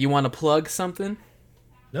 Well, you want to plug something?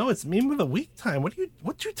 No, it's meme of the week time. What you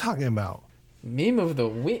talking about? Meme of the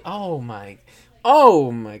week? Oh my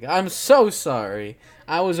god. I'm so sorry.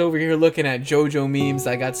 I was over here looking at JoJo memes.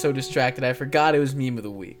 I got so distracted I forgot it was meme of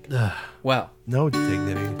the week. Well, no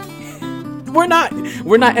dignity. We're not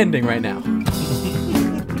ending right now.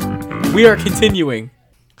 We are continuing.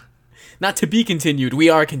 Not to be continued. We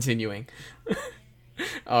are continuing.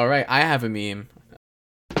 All right, I have a meme.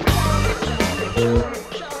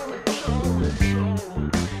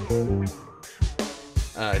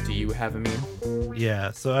 Do you have a meme?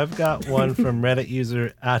 Yeah, so I've got one from Reddit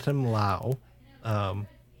user Atom Lau, and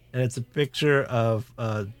it's a picture of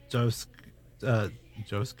Josuke and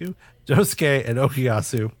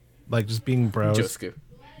Okuyasu, like just being bros. Josuke.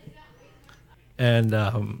 And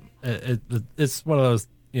it's one of those,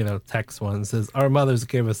 text ones. It says, "Our mothers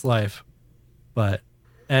gave us life, but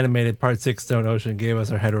animated Part 6 Stone Ocean gave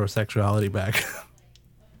us our heterosexuality back."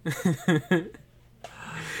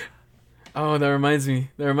 Oh, that reminds me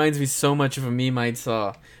so much of a meme I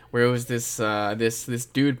saw where it was this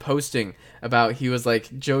dude posting about, he was like,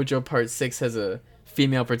 JoJo Part 6 has a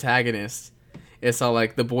female protagonist. It's all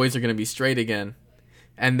like the boys are gonna be straight again.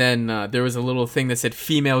 And then there was a little thing that said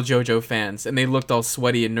female JoJo fans, and they looked all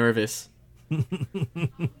sweaty and nervous.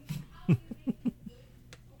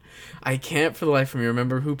 I can't for the life of me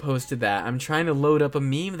remember who posted that. I'm trying to load up a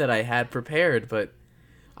meme that I had prepared, but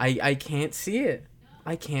I can't see it.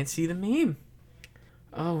 I can't see the meme.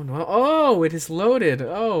 Oh, no. Oh, it is loaded.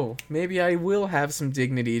 Oh, maybe I will have some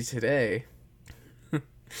dignity today.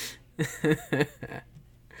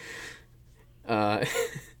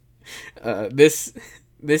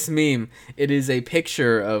 This meme, it is a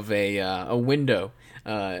picture of a window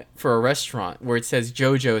for a restaurant where it says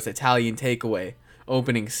JoJo's Italian Takeaway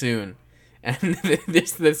opening soon, and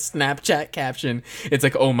this the Snapchat caption, it's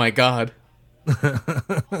like, oh my god.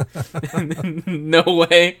 No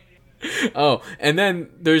way. Oh, and then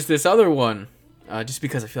there's this other one, just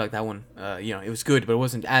because I feel like that one, it was good, but it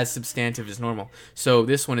wasn't as substantive as normal. So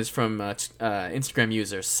this one is from Instagram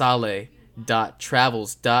user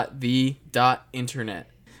sale.travels.the.internet.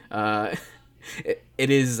 It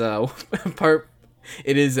is a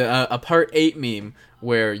part 8 meme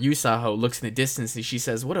where Yusaho looks in the distance and she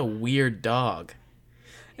says, "What a weird dog."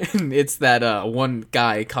 And it's that one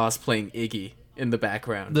guy cosplaying Iggy in the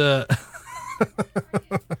background.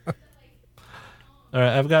 All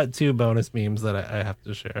right, I've got 2 bonus memes that I have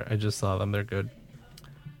to share. I just saw them; they're good.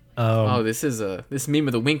 This meme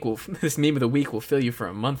of the week will fill you for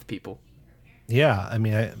a month, people. Yeah, I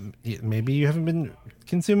mean, maybe you haven't been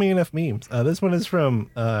consuming enough memes. This one is from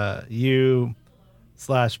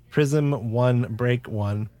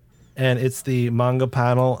u/Prism1Break1, and it's the manga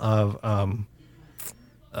panel of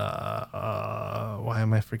why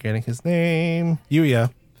am I forgetting his name?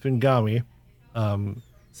 Yuya Fungami,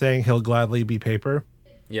 saying he'll gladly be paper.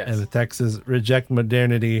 Yes. And the text is, "Reject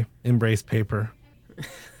modernity, embrace paper."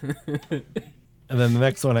 And then the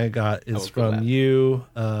next one I got is from you,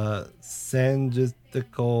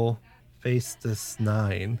 Sanjistical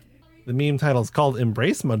Facetus9. The meme title is called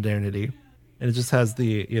 "Embrace Modernity," and it just has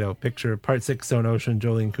the picture of Part 6 Stone Ocean,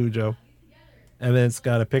 Jolene Cujo. and then it's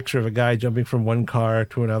got a picture of a guy jumping from one car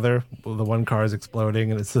to another. Well, the one car is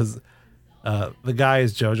exploding, and it says the guy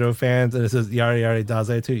is JoJo fans, and it says Yari Yari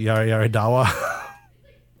Daze to Yari Yari Dawa.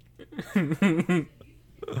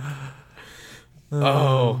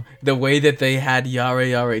 Oh, the way that they had Yare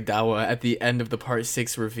Yare Dawa at the end of the Part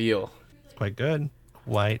 6 reveal. Quite good.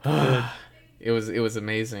 Quite good. It was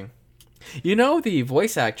amazing. You know, the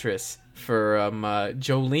voice actress for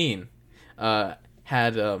Jolene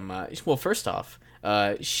had well, first off,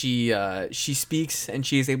 she speaks and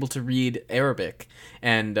she is able to read Arabic,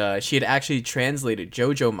 and she had actually translated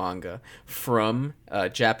JoJo manga from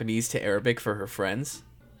Japanese to Arabic for her friends.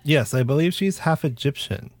 Yes, I believe she's half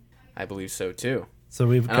Egyptian. I believe so too.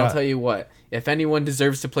 So I'll tell you what, if anyone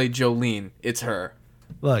deserves to play Jolene, it's her.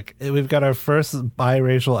 Look, we've got our first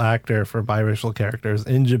biracial actor for biracial characters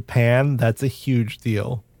in Japan. That's a huge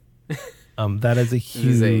deal. That is a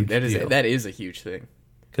huge deal. That is a huge thing.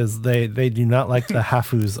 Because they do not like the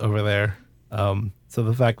hafus over there. So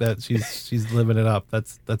the fact that she's living it up,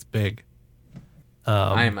 that's big.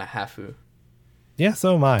 I am a hafu. Yeah,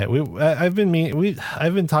 so am I. I've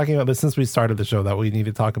been talking about this since we started the show, that we need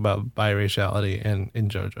to talk about biraciality in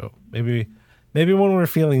JoJo. Maybe when we're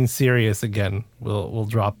feeling serious again, we'll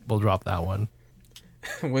drop that one.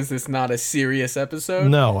 Was this not a serious episode?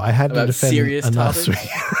 No, I had to defend serious Anasui.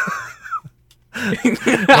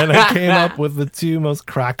 And I came up with the two most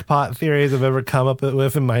crackpot theories I've ever come up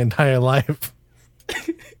with in my entire life.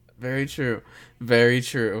 Very true. Very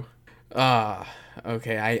true.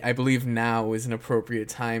 Okay, I believe now is an appropriate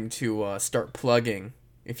time to start plugging,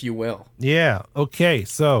 if you will. Yeah. Okay.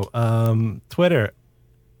 So, Twitter,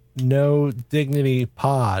 No Dignity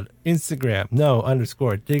Pod. Instagram,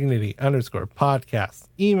 no_dignity_podcast.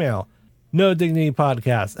 Email,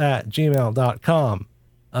 nodignitypodcast@gmail.com.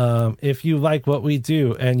 If you like what we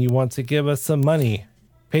do and you want to give us some money,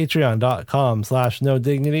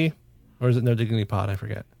 patreon.com/nodignity, or is it No Dignity Pod? I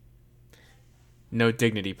forget. No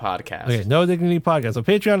Dignity Podcast. Okay, No Dignity Podcast. So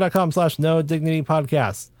patreon.com/No Dignity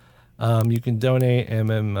Podcast. You can donate, and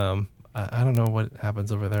then I don't know what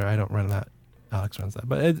happens over there. I don't run that. Alex runs that,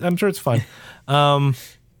 but I'm sure it's fun.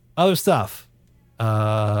 Other stuff.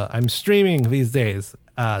 I'm streaming these days.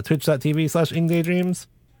 Twitch.tv/ingdaydreams.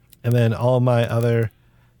 And then all my other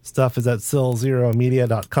stuff is at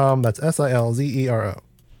silzeromedia.com. That's SILZERO.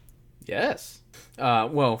 Yes.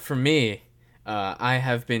 Well, for me, I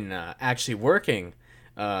have been actually working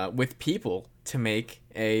with people to make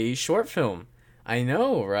a short film. I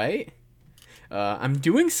know, right? I'm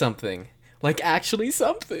doing something. Like, actually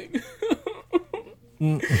something.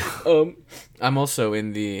 I'm also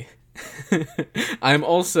in the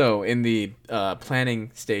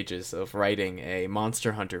planning stages of writing a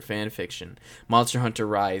Monster Hunter fan fiction. Monster Hunter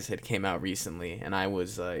Rise had came out recently, and I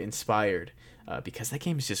was inspired because that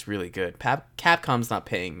game is just really good. Capcom's not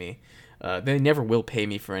paying me. They never will pay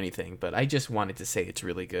me for anything, but I just wanted to say it's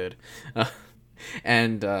really good.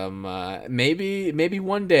 And maybe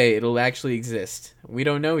one day it'll actually exist. We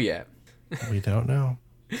don't know yet. We don't know.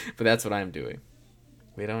 But that's what I'm doing.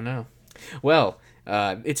 We don't know. Well,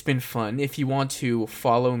 it's been fun. If you want to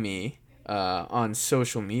follow me on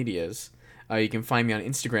social medias, you can find me on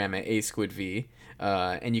Instagram at asquidv,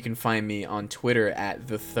 and you can find me on Twitter at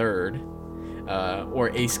The3rd, or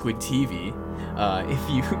asquidtv.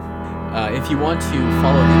 If you want to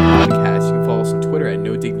follow the podcast, you can follow us on Twitter at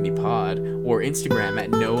NoDignityPod or Instagram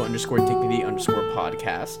at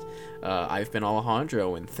no_dignity_podcast. I've been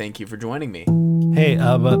Alejandro, and thank you for joining me. Hey,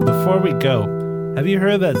 but before we go, have you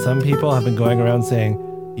heard that some people have been going around saying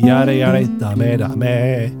yada yada dame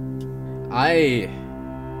dame? I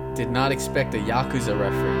did not expect a Yakuza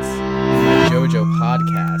reference in my JoJo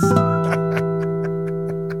podcast.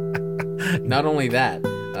 Not only that,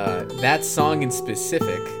 that song in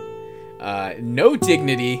specific, no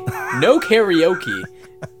dignity, no karaoke,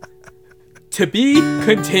 to be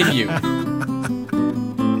continued.